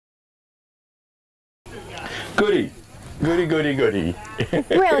Goody. Goody, goody, goody.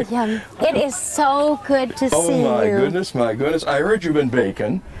 William, it is so good to see you. Oh my goodness, my goodness. I heard you've been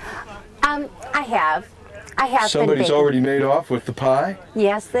baking. I have. Somebody's been already made off with the pie?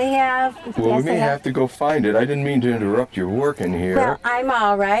 Yes, they have. Well, yes, we may have to go find it. I didn't mean to interrupt your work in here. Well, I'm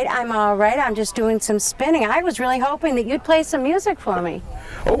all right. I'm just doing some spinning. I was really hoping that you'd play some music for me.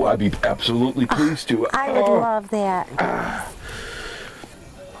 Oh, I'd be absolutely pleased to. I would love that.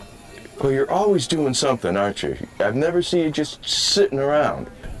 Well, you're always doing something, aren't you? I've never seen you just sitting around.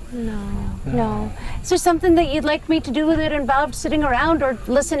 No. Is there something that you'd like me to do that involved sitting around or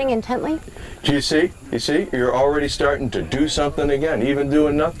listening intently? Do you see? You see? You're already starting to do something again, even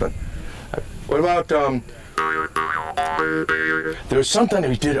doing nothing. What about, there was something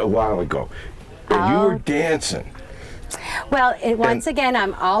we did a while ago. You were dancing. Well, once again,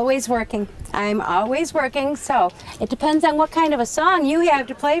 I'm always working. So it depends on what kind of a song you have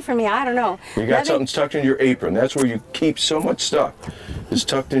to play for me. I don't know. You got something tucked in your apron. That's where you keep so much stuff. It's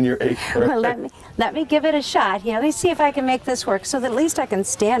tucked in your apron. Well, let me give it a shot. Yeah, let me see if I can make this work so that at least I can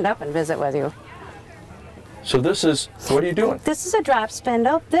stand up and visit with you. So this is, what are you doing? This is a drop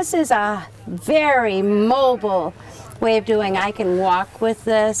spindle. This is a very mobile way of doing. I can walk with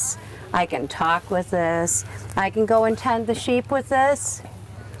this. I can talk with this. I can go and tend the sheep with this.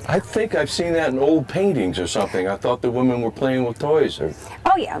 I think I've seen that in old paintings or something. I thought the women were playing with toys.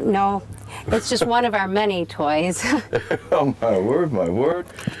 Oh yeah, no. It's just one of our many toys. Oh my word, my word.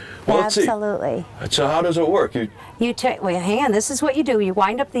 Well, absolutely. Let's see. So how does it work? Well, hang on, this is what you do. You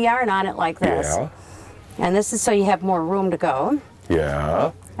wind up the yarn on it like this. Yeah. And this is so you have more room to go.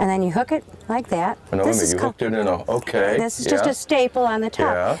 Yeah. And then you hook it like that. No, you hooked it in a, okay. This is just a staple on the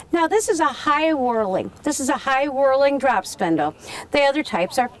top. Yeah. Now this is a high whirling. This is a high whirling drop spindle. The other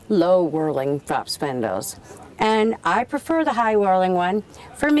types are low whirling drop spindles. And I prefer the high whirling one.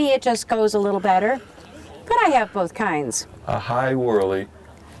 For me it just goes a little better. But I have both kinds. A high whirling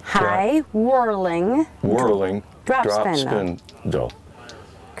drop spindle.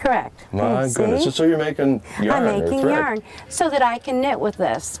 Correct. My goodness. So you're making yarn. I'm making yarn so that I can knit with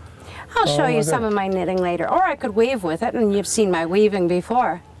this. I'll show you some of my knitting later. Or I could weave with it, and you've seen my weaving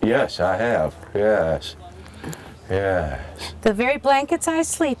before. Yes, I have. Yes. Yes. The very blankets I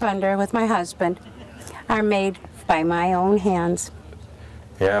sleep under with my husband are made by my own hands.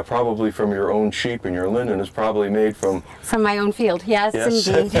 Yeah, probably from your own sheep, and your linen is probably made from... From my own field, yes.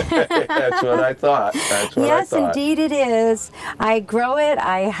 Indeed. That's what I thought. That's what yes, I thought. Indeed it is. I grow it,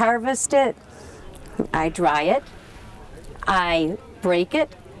 I harvest it, I dry it, I break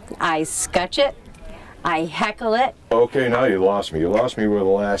it, I scutch it, I heckle it. Okay, now you lost me. You lost me with the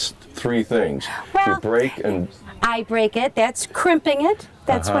last three things. Well, to break and... I break it, that's crimping it.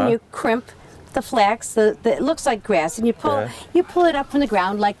 That's when you crimp the flax, it looks like grass, and you pull it up from the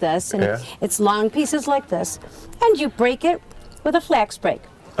ground like this, and it's long pieces like this, and you break it with a flax break.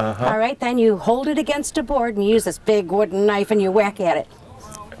 All right, then you hold it against a board and you use this big wooden knife and you whack at it.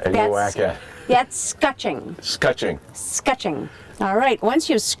 And you whack at it. That's scutching. Scutching. All right, once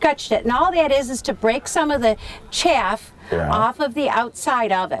you've scutched it, and all that is to break some of the chaff off of the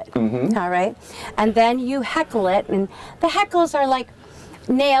outside of it. All right, and then you heckle it, and the heckles are like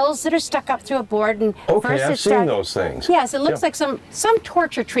nails that are stuck up through a board, and okay, I've seen those things. Yes, it looks like some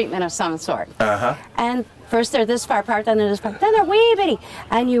torture treatment of some sort. And first they're this far apart, then they're this far, then they're wee bitty,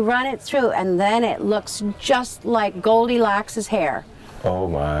 and you run it through, and then it looks just like Goldilocks' hair. Oh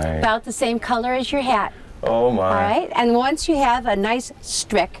my! About the same color as your hat. Oh my! All right, and once you have a nice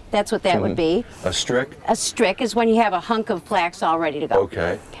strick, that's what that would be. A strick? A strick is when you have a hunk of flax all ready to go.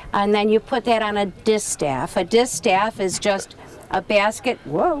 Okay. And then you put that on a distaff. A distaff is just a basket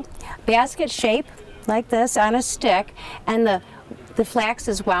shape like this on a stick, and the flax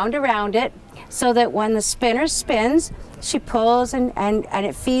is wound around it so that when the spinner spins, she pulls and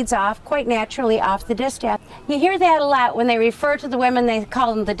it feeds off quite naturally off the distaff. You hear that a lot when they refer to the women, they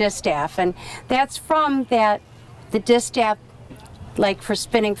call them the distaff, and that's from the distaff like for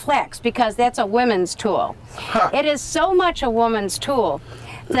spinning flax, because that's a women's tool. It is so much a woman's tool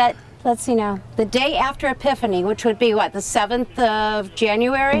that, let's see now, the day after Epiphany, which would be what, the 7th of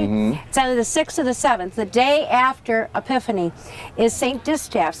January? It's either the 6th or the 7th. The day after Epiphany is St.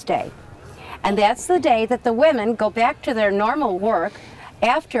 Distaff's Day. And that's the day that the women go back to their normal work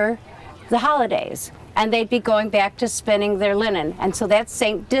after the holidays. And they'd be going back to spinning their linen. And so that's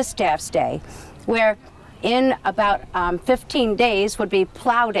St. Distaff's Day, where in about 15 days would be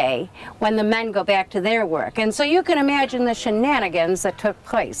Plow Day, when the men go back to their work. And so you can imagine the shenanigans that took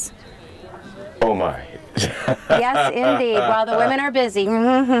place. Oh my. Yes, indeed, while the women are busy.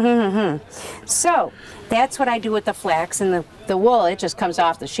 So That's what I do with the flax, and the wool, it just comes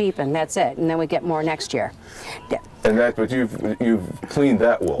off the sheep and that's it, and then we get more next year. And that, but you've cleaned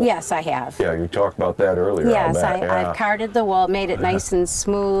that wool. Yes, I have. Yeah, you talked about that earlier. Yes, Yeah. I've carded the wool, made it nice and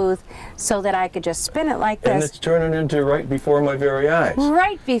smooth so that I could just spin it like this. And it's turning into right before my very eyes.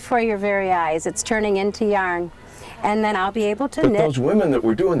 Right before your very eyes, it's turning into yarn. And then I'll be able to But knit. those women that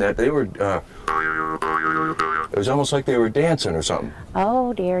were doing that, they were, it was almost like they were dancing or something.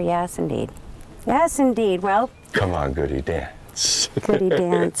 Oh dear, yes indeed. Yes indeed. Well, Come on, Goody, dance. Goody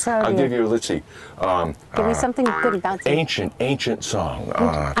dance. Oh, I'll dear. give you, let's see, Give me something goody bouncy. ancient song. All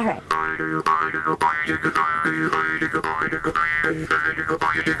right.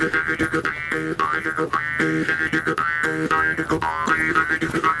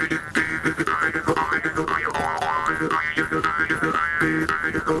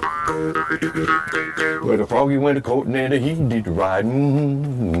 Where the froggy went a courting and he did ride.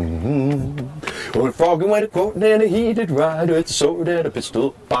 Where the froggy went a courting and he did ride with a sword and a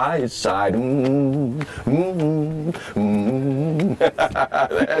pistol by his side.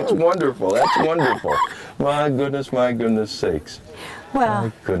 That's wonderful. That's wonderful. My goodness sakes. Well,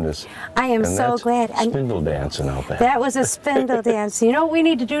 My goodness. I am And so that's glad. Spindle dancing out there. That was a spindle dance. You know what we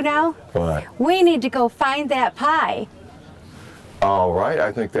need to do now? What? We need to go find that pie. All right.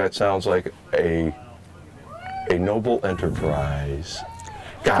 I think that sounds like a noble enterprise.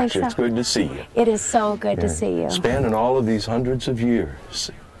 Gosh, so. it's good to see you. It is so good to see you. Spanning all of these hundreds of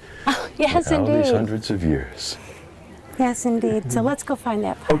years. Yes, All these indeed. hundreds of years. Yes, indeed. So let's go find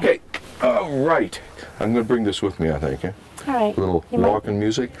that pie. Okay. All right. I'm going to bring this with me, I think. Yeah? All right. A little You might- walking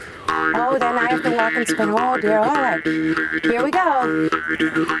music. Oh, then I have to walk and spin. Oh, dear. All right. Here we go.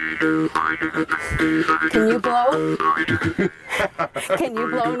 Can you blow? Can you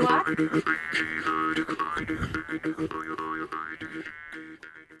blow and walk?